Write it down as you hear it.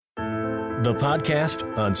the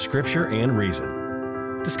podcast on Scripture and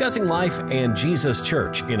Reason, discussing life and Jesus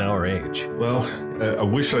Church in our age. Well, I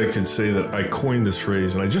wish I could say that I coined this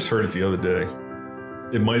phrase, and I just heard it the other day.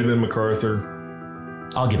 It might have been MacArthur.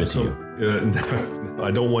 I'll give it to you. I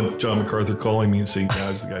don't want John MacArthur calling me and saying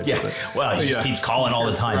God's the guy. Yeah, well, he just keeps calling all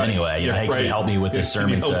the time anyway. Hey, can you help me with this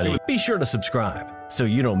sermon study? Be sure to subscribe so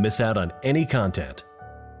you don't miss out on any content.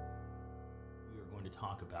 We are going to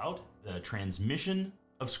talk about the transmission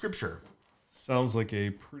of Scripture. Sounds like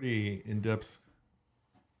a pretty in-depth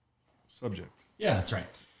subject. Yeah, that's right.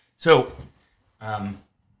 So,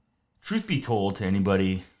 truth be told to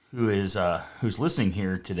anybody who is who's listening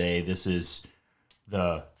here today, this is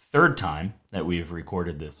the third time that we've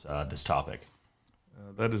recorded this topic.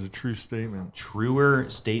 That is a true statement. Truer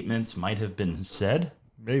statements might have been said.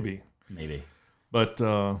 Maybe. But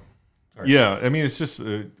yeah, I mean, it's just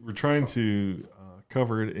we're trying to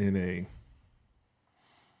cover it in a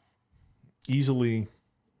easily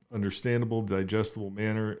understandable, digestible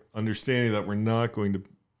manner, understanding that we're not going to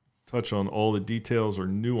touch on all the details or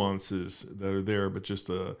nuances that are there, but just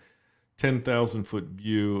a 10,000-foot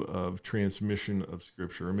view of transmission of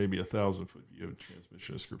Scripture, or maybe a 1,000-foot view of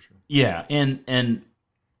transmission of Scripture. Yeah, and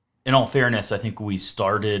in all fairness, I think we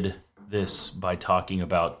started this by talking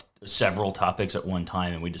about several topics at one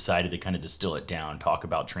time, and we decided to kind of distill it down, talk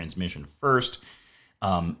about transmission first,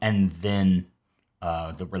 and then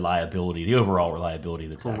the reliability, the overall reliability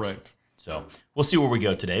of the text. Correct. So we'll see where we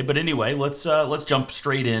go today. But anyway, let's jump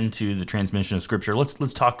straight into the transmission of Scripture.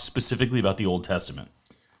 Let's talk specifically about the Old Testament.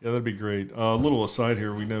 Yeah, that'd be great. A little aside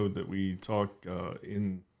here, we know that we talk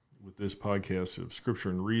with this podcast of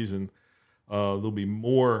Scripture and Reason. There'll be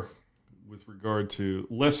more with regard to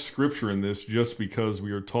less Scripture in this, just because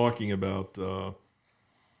we are talking about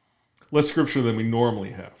less Scripture than we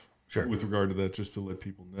normally have. Sure. With regard to that, just to let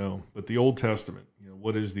people know. But the Old Testament,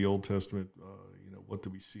 what is the Old Testament? What do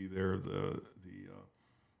we see there? The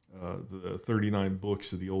 39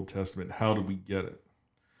 books of the Old Testament. How do we get it?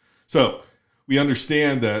 So we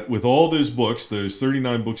understand that with all those books, those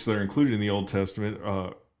 39 books that are included in the Old Testament,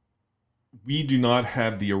 we do not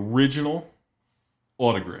have the original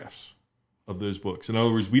autographs of those books. In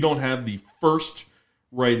other words, we don't have the first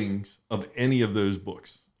writings of any of those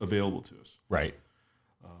books available to us. Right.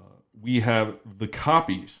 We have the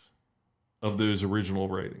copies of those original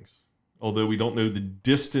writings, although we don't know the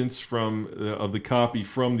distance of the copy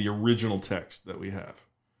from the original text that we have.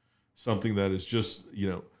 Something that is just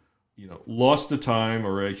lost to time,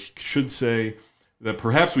 or I should say that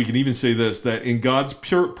perhaps we can even say this: that in God's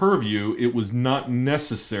pure purview, it was not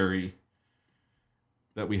necessary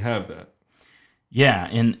that we have that. Yeah,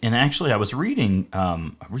 and actually, I was reading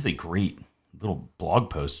a really great little blog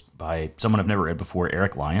post by someone I've never read before,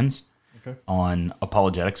 Eric Lyons, on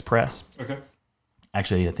Apologetics Press. Okay.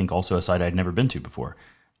 Actually, I think also a site I'd never been to before.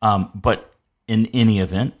 But in any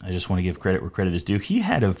event, I just want to give credit where credit is due. He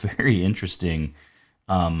had a very interesting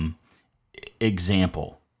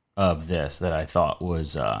example of this that I thought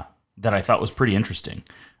was pretty interesting.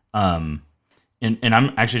 And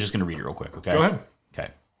I'm actually just going to read it real quick. Okay. Go ahead. Okay.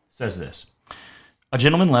 It says this: a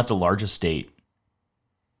gentleman left a large estate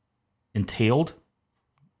entailed.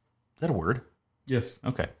 Is that a word? Yes.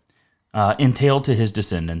 Okay. Entailed to his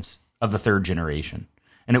descendants of the third generation,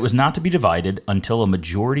 and it was not to be divided until a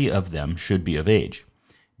majority of them should be of age.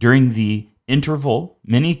 During the interval,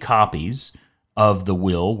 many copies of the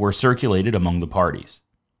will were circulated among the parties,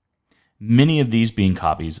 many of these being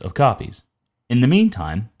copies of copies. In the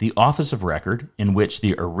meantime, the office of record in which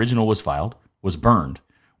the original was filed was burned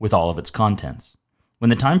with all of its contents. When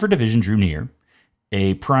the time for division drew near,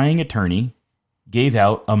 a prying attorney gave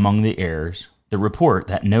out among the heirs the report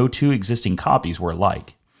that no two existing copies were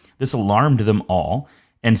alike. This alarmed them all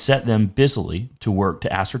and set them busily to work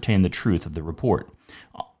to ascertain the truth of the report.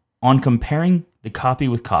 On comparing the copy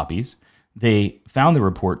with copies, they found the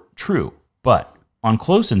report true, but on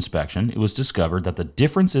close inspection, it was discovered that the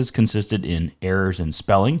differences consisted in errors in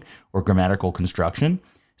spelling or grammatical construction,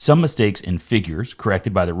 some mistakes in figures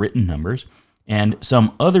corrected by the written numbers, and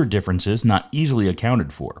some other differences not easily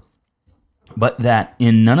accounted for. But that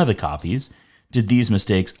in none of the copies did these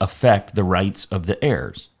mistakes affect the rights of the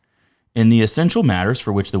heirs. In the essential matters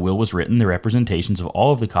for which the will was written, the representations of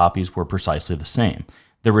all of the copies were precisely the same.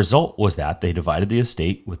 The result was that they divided the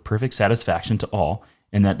estate with perfect satisfaction to all,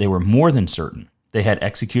 and that they were more than certain they had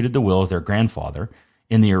executed the will of their grandfather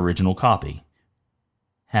in the original copy,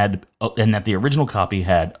 and that the original copy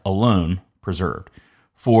had alone preserved.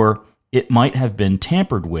 For it might have been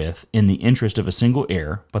tampered with in the interest of a single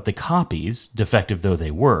heir, but the copies, defective though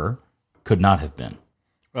they were, could not have been.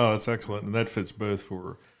 Oh, that's excellent. And that fits both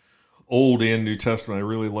for Old and New Testament. I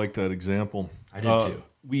really like that example. I did too.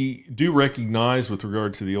 We do recognize, with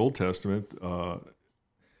regard to the Old Testament,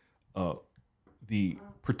 the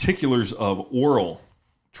particulars of oral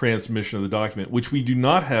transmission of the document, which we do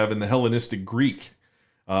not have in the Hellenistic Greek.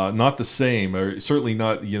 Not the same, or certainly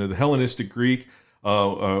not. The Hellenistic Greek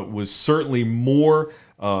was certainly more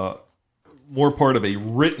part of a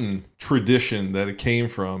written tradition that it came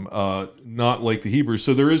from, not like the Hebrew.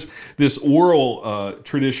 So there is this oral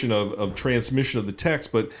tradition of transmission of the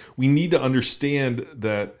text, but we need to understand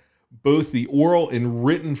that both the oral and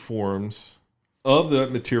written forms of the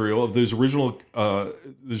material, of those original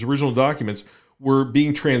documents, were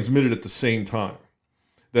being transmitted at the same time.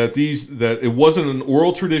 That it wasn't an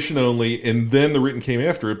oral tradition only, and then the written came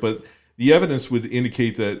after it, but the evidence would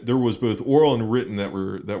indicate that there was both oral and written that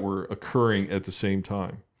were occurring at the same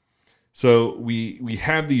time. So we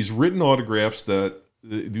have these written autographs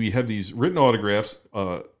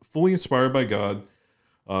fully inspired by God,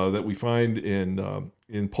 that we find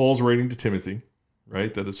in Paul's writing to Timothy,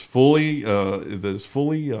 right? That is fully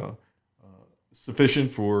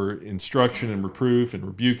sufficient for instruction and reproof and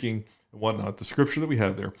rebuking and whatnot, the scripture that we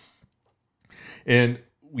have there. And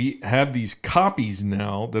we have these copies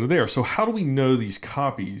now that are there. So how do we know these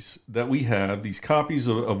copies that we have, these copies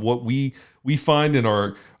of what we find in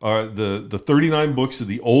the 39 books of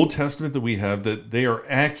the Old Testament that we have, that they are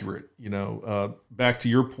accurate? Back to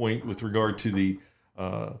your point with regard to the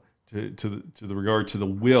regard to the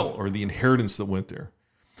will or the inheritance that went there.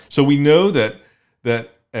 So we know that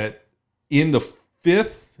in the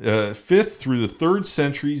fifth through the 3rd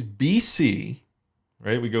centuries BC,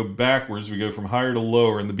 right? We go backwards. We go from higher to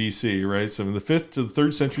lower in the BC, right? So in the 5th to the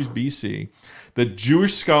 3rd centuries BC, the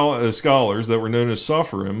Jewish scholars that were known as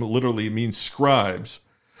Sopharim, literally means scribes,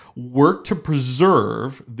 worked to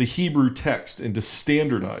preserve the Hebrew text and to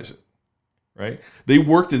standardize it, right? They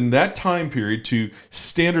worked in that time period to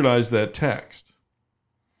standardize that text,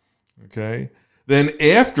 okay? Then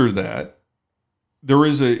after that,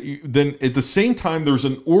 then at the same time, there's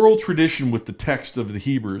an oral tradition with the text of the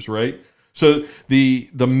Hebrews, right? So the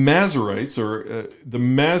Masoretes, or the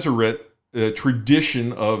Masoret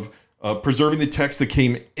tradition of preserving the text that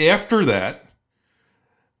came after that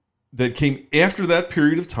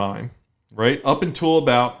period of time, right, up until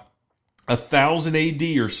about 1000 AD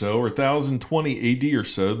or so, or 1020 AD or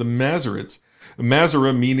so, the Masoretes,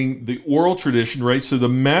 Masorah meaning the oral tradition, right? So the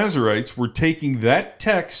Masoretes were taking that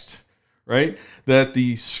text, right, that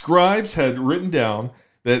the scribes had written down,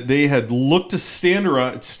 that they had looked to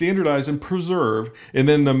standardize and preserve, and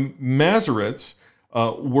then the Masoretes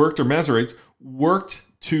worked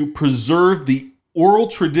to preserve the oral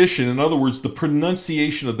tradition, in other words, the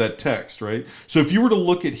pronunciation of that text, right? So if you were to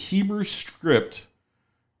look at Hebrew script,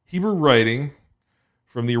 Hebrew writing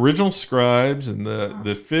from the original scribes in the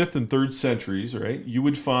 5th and 3rd centuries, right, you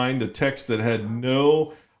would find a text that had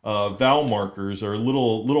no vowel markers or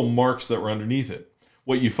little marks that were underneath it.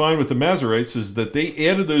 What you find with the Masoretes is that they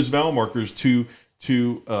added those vowel markers to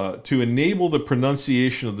enable the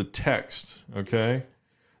pronunciation of the text. Okay,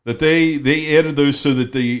 that they added those so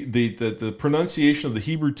that the pronunciation of the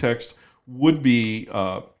Hebrew text would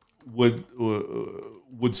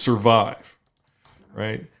survive.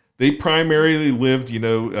 Right? They primarily lived,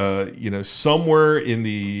 somewhere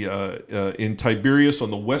in Tiberias on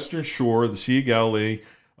the western shore of the Sea of Galilee.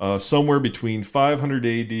 Somewhere between 500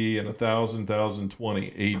 AD and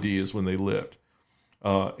 1020 AD is when they lived.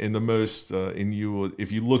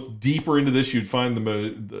 If you look deeper into this, you'd find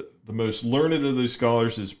the most learned of those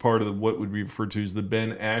scholars is part of what would be referred to as the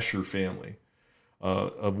Ben Asher family,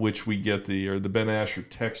 of which we get the Ben Asher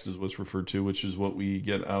text is what's referred to, which is what we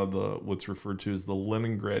get out of what's referred to as the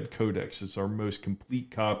Leningrad Codex. It's our most complete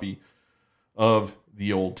copy of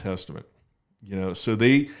the Old Testament. So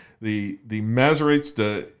the Masoretes,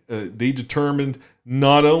 they determined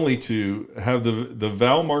not only to have the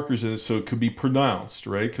vowel markers in it so it could be pronounced,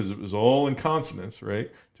 right, because it was all in consonants,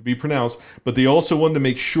 right, to be pronounced, but they also wanted to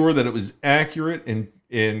make sure that it was accurate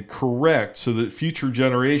and correct so that future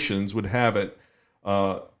generations would have it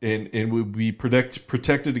and would be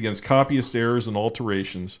protected against copyist errors and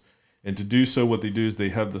alterations. And to do so, what they do is they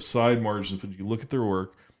have the side margins, when you look at their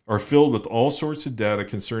work, are filled with all sorts of data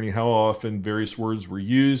concerning how often various words were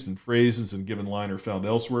used and phrases in a given line are found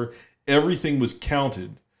elsewhere. Everything was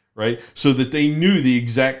counted, right? So that they knew the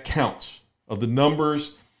exact counts of the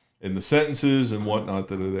numbers and the sentences and whatnot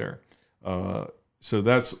that are there. So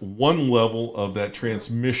that's one level of that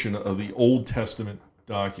transmission of the Old Testament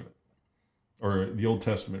document, or the Old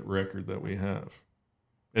Testament record that we have.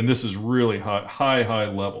 And this is really high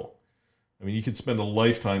level. I mean, you could spend a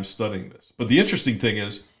lifetime studying this. But the interesting thing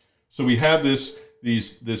is, so we have this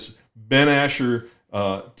Ben Asher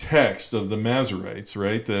text of the Masoretes,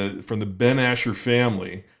 right? From the Ben Asher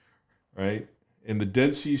family, right? And the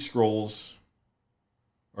Dead Sea Scrolls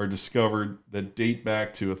are discovered that date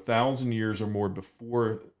back to 1,000 years or more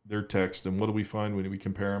before their text. And what do we find when we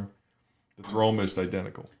compare them? That they're almost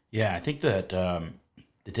identical. Yeah, I think that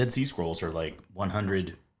the Dead Sea Scrolls are like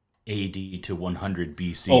 100 AD to 100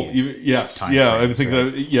 BC. Oh, yes. Yeah, I think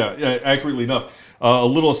that, accurately enough. A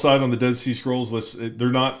little aside on the Dead Sea Scrolls list,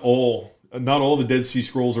 they're not all the Dead Sea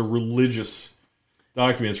Scrolls are religious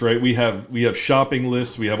documents, right? We have shopping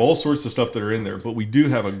lists, we have all sorts of stuff that are in there, but we do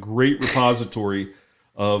have a great repository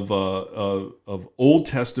of Old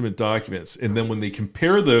Testament documents. And then when they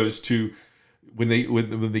compare those to when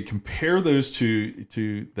they compare those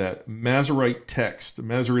to that Masoretic text,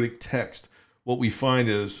 what we find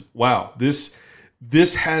is, wow, this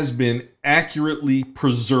has been accurately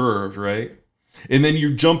preserved, right? And then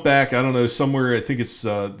you jump back, I don't know, somewhere. I think it's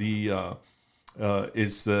the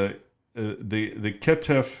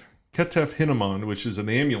Ketef Hinnomon, which is an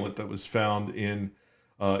amulet that was found in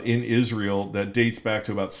Israel that dates back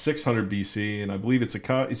to about 600 BC, and I believe it's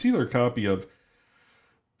either a copy of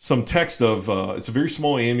some text of it's a very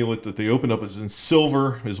small amulet that they opened up. It's in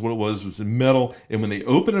silver, is what it was in metal. And when they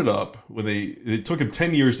open it up, it took them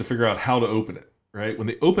 10 years to figure out how to open it. Right? When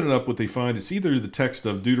they open it up, what they find is either the text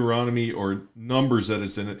of Deuteronomy or Numbers that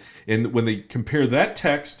is in it. And when they compare that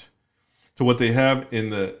text to what they have in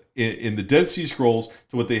the Dead Sea Scrolls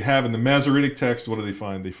to what they have in the Masoretic text, what do they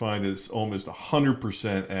find? They find it's almost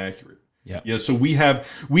 100% accurate. Yeah. So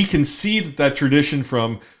we can see that tradition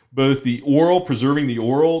from both preserving the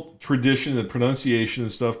oral tradition and pronunciation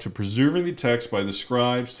and stuff, to preserving the text by the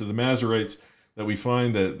scribes, to the Masoretes, that we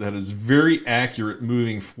find that is very accurate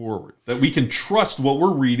moving forward. That we can trust what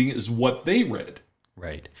we're reading is what they read.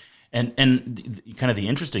 Right. And kind of the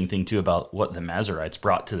interesting thing too about what the Masoretes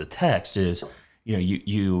brought to the text is,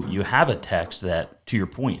 you have a text that, to your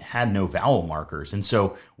point, had no vowel markers. And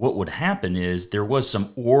so what would happen is there was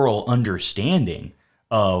some oral understanding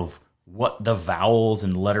of what the vowels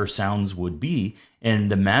and letter sounds would be,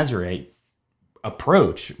 and the Masorete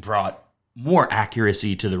approach brought more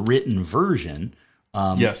accuracy to the written version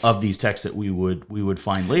of these texts that we would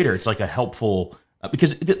find later. It's like a helpful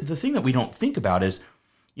because the thing that we don't think about is,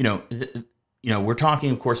 we're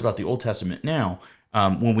talking, of course, about the Old Testament now.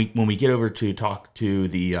 When we get over to talk to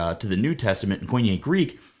the New Testament and Koine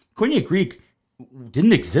Greek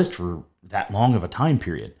didn't exist for that long of a time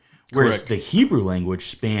period, whereas Correct. the Hebrew language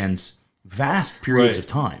spans vast periods of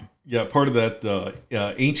time. Yeah, part of that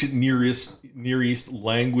ancient Near East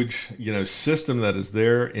language, system that is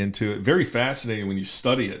there, into it. Very fascinating when you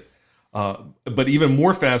study it. But even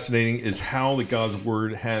more fascinating is how God's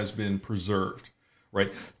word has been preserved,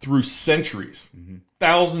 right, through centuries,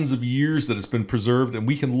 thousands of years that it's been preserved, and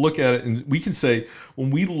we can look at it and we can say,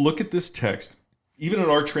 when we look at this text, even in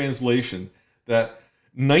our translation, that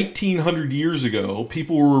 1900 years ago,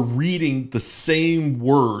 people were reading the same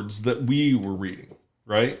words that we were reading,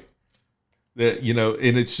 right? That,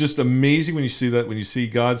 and it's just amazing when you see that, when you see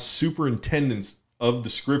God's superintendence of the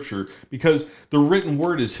scripture, because the written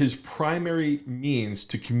word is his primary means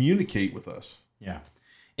to communicate with us. Yeah.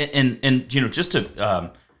 And just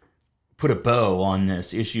to put a bow on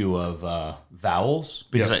this issue of vowels,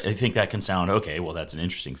 because Yes. I think that can sound, okay, well, that's an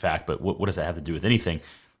interesting fact, but what does that have to do with anything?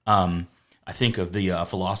 I think of the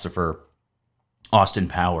philosopher Austin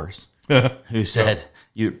Powers, who said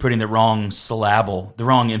you're putting the wrong syllable, the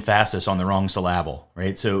wrong emphasis on the wrong syllable,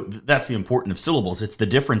 right? So that's the importance of syllables. It's the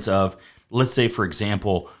difference of, let's say, for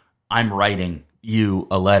example, I'm writing you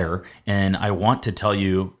a letter and I want to tell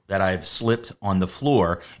you that I've slipped on the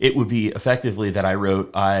floor. It would be effectively that I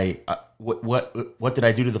wrote, what did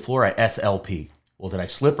I do to the floor? I SLP. Well, did I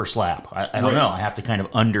slip or slap? I don't know. I have to kind of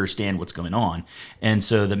understand what's going on. And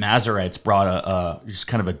so the Masoretes brought just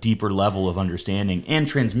kind of a deeper level of understanding and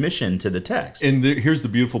transmission to the text. And here's the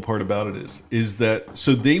beautiful part about it is that,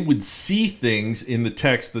 so they would see things in the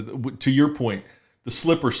text that, to your point, the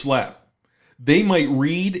slip or slap. They might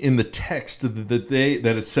read in the text that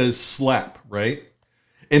it says slap, right?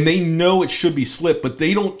 And they know it should be slip, but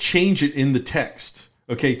they don't change it in the text.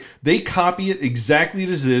 Okay, they copy it exactly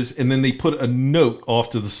as it is, and then they put a note off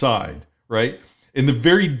to the side, right? And the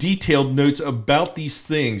very detailed notes about these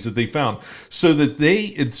things that they found, so that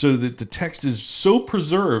the text is so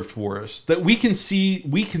preserved for us that we can see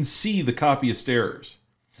the copyist errors.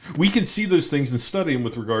 We can see those things and study them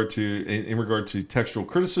in regard to textual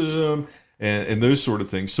criticism and those sort of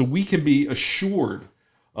things. So we can be assured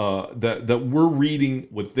that we're reading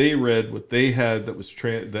what they read, what they had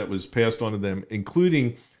that was passed on to them,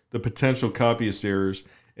 including the potential copyist errors,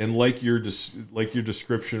 And like your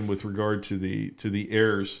description with regard to the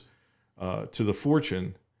heirs to the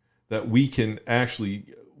fortune, that we can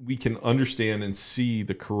understand and see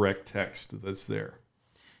the correct text that's there.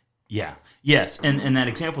 Yeah. Yes. And that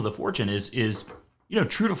example of the fortune is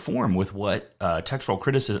true to form with what textual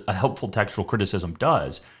criticism, a helpful textual criticism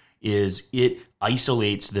does, is it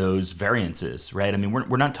isolates those variances, right? I mean,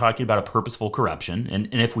 we're not talking about a purposeful corruption, and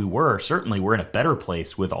if we were, certainly we're in a better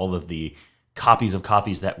place with all of the copies of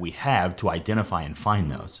copies that we have to identify and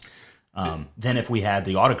find those than if we had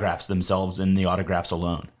the autographs themselves and the autographs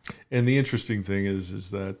alone. And the interesting thing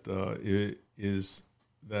is that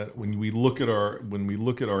that when we look at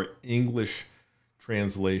our English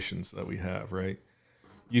translations that we have, right?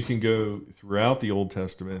 You can go throughout the Old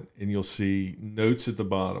Testament and you'll see notes at the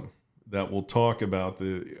bottom that will talk about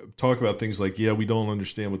things like, yeah, we don't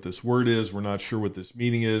understand what this word is, we're not sure what this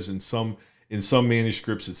meaning is. In some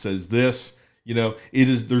manuscripts it says this.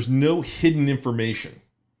 There's no hidden information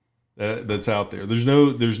that's out there.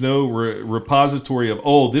 There's no repository of,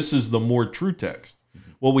 oh, this is the more true text.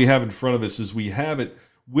 Mm-hmm. What we have in front of us is we have it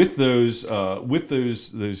with those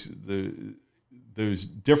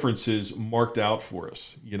differences marked out for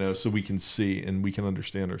us, so we can see and we can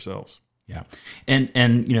understand ourselves. Yeah,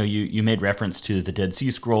 and you made reference to the Dead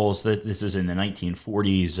Sea Scrolls. That this is in the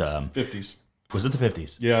 1940s, 50s. Was it the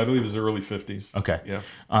 50s? Yeah, I believe it was the early 50s. Okay. Yeah.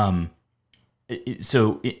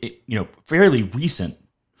 So fairly recent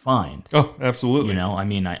find. Oh, absolutely. I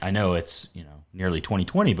mean, I know it's nearly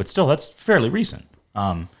 2020, but still, that's fairly recent.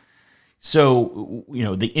 So,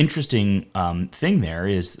 the interesting thing there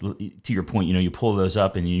is, to your point, you pull those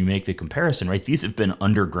up and you make the comparison, right? These have been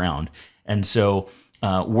underground. And so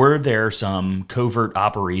were there some covert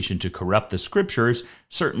operation to corrupt the scriptures?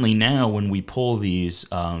 Certainly now when we pull these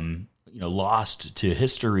lost to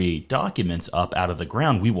history documents up out of the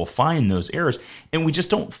ground, we will find those errors, and we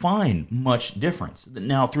just don't find much difference.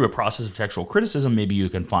 Now, through a process of textual criticism, maybe you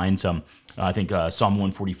can find some. I think Psalm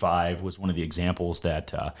 145 was one of the examples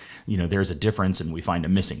that there's a difference, and we find a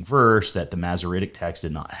missing verse that the Masoretic text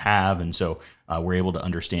did not have, and so we're able to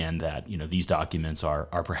understand that these documents are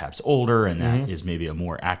perhaps older, and that is maybe a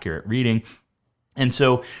more accurate reading. And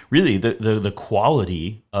so really the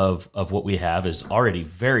quality of what we have is already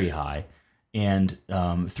very high. And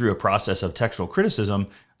through a process of textual criticism,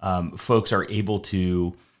 folks are able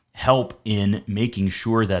to help in making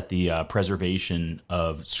sure that the preservation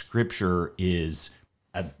of Scripture is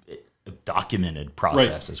a documented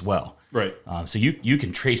process as well. Right. So you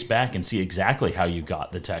can trace back and see exactly how you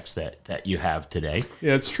got the text that you have today.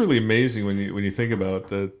 Yeah, it's truly amazing when you think about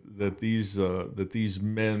that these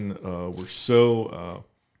men were so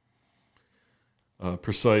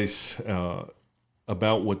precise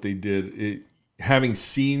about what they did. Having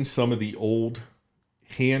seen some of the old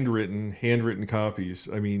handwritten copies,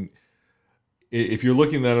 I mean, if you're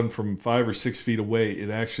looking at them from 5 or 6 feet away, it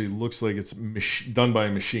actually looks like it's done by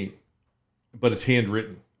a machine, but it's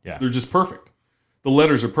handwritten. Yeah. They're just perfect. The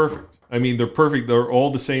letters are perfect. I mean, they're perfect. They're all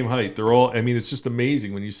the same height. It's just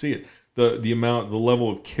amazing when you see it. The level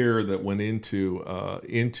of care that went into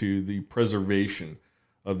the preservation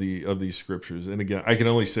of these scriptures. And again, I can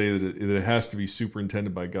only say that it has to be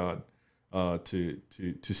superintended by God to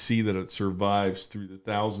see that it survives through the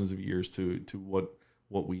thousands of years to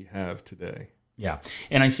what we have today. Yeah,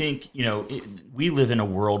 and I think we live in a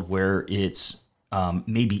world where it's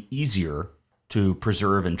maybe easier to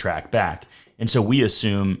preserve and track back. And so we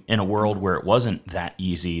assume in a world where it wasn't that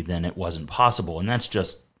easy, then it wasn't possible. And that's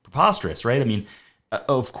just preposterous, right? I mean,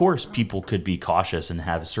 of course, people could be cautious and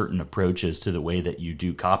have certain approaches to the way that you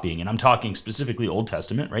do copying. And I'm talking specifically Old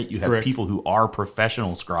Testament, right? You have Correct. People who are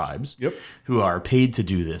professional scribes, Yep. who are paid to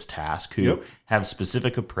do this task, who Yep. have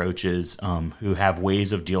specific approaches, who have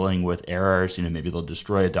ways of dealing with errors. Maybe they'll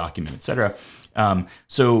destroy a document, etc.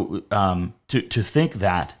 So to think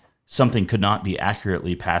that something could not be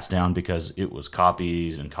accurately passed down because it was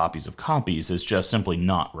copies and copies of copies is just simply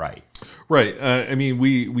not right. Right. I mean,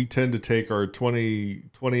 we tend to take our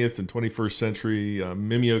 20th and 21st century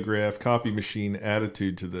mimeograph copy machine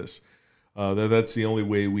attitude to this. That's the only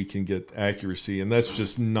way we can get accuracy, and that's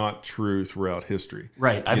just not true throughout history.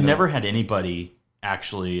 Right. I've never had anybody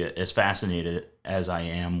actually as fascinated as I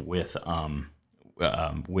am with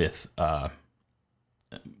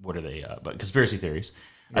what are they? Conspiracy theories.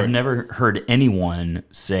 Right. I've never heard anyone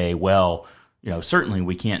say, well, certainly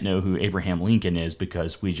we can't know who Abraham Lincoln is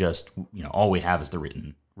because we just, all we have is the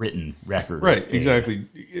written record. Right, exactly.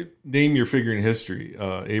 Name your figure in history: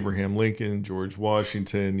 Abraham Lincoln, George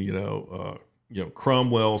Washington,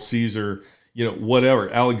 Cromwell, Caesar, whatever.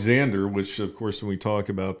 Alexander, which of course, when we talk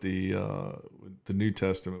about the the New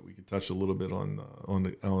Testament, we could touch a little bit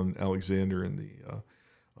on Alexander and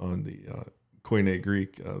on the Koine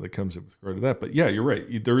Greek that comes in with regard to that. But yeah, you're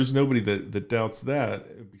right. There is nobody that doubts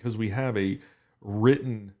that, because we have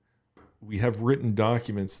written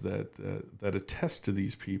documents that attest to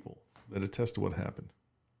these people, that attest to what happened.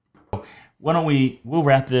 Why don't we'll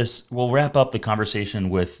wrap up the conversation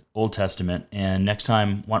with Old Testament, and next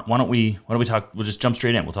time, why don't we talk, we'll just jump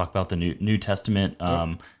straight in. We'll talk about the New Testament,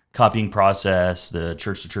 copying process, the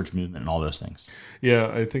church-to-church movement, and all those things. Yeah,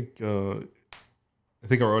 I think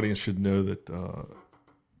our audience should know that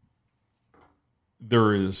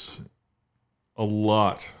there is a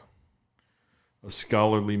lot of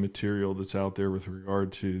scholarly material that's out there with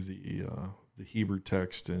regard to the Hebrew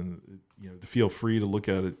text, and to feel free to look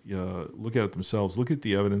at it themselves, look at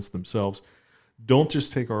the evidence themselves. Don't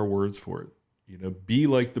just take our words for it. Be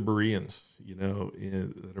like the Bereans,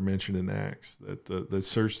 that are mentioned in Acts, that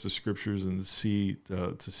search the scriptures and to see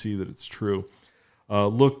that it's true.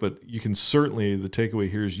 But you can certainly, the takeaway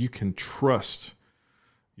here is you can trust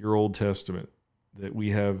your Old Testament, that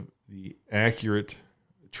we have the accurate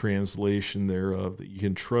translation thereof, that you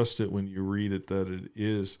can trust it when you read it, that it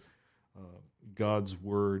is God's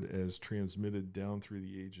word as transmitted down through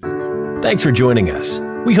the ages. Thanks for joining us.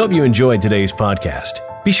 We hope you enjoyed today's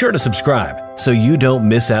podcast. Be sure to subscribe so you don't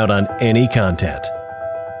miss out on any content.